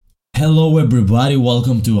Hello, everybody.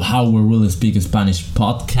 Welcome to How We Really Speak Spanish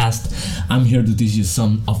podcast. I'm here to teach you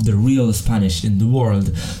some of the real Spanish in the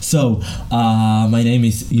world. So, my name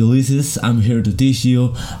is Ulysses. I'm here to teach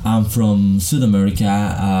you. I'm from South America.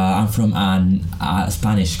 I'm from a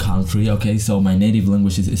Spanish country. Okay, so my native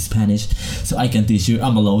language is Spanish, so I can teach you.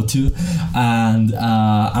 I'm allowed to, and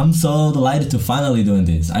I'm so delighted to finally doing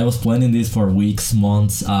this. I was planning this for weeks,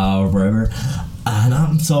 months, or whatever. And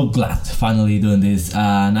I'm so glad finally doing this,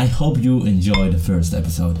 and I hope you enjoy the first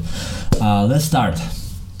episode. Let's start.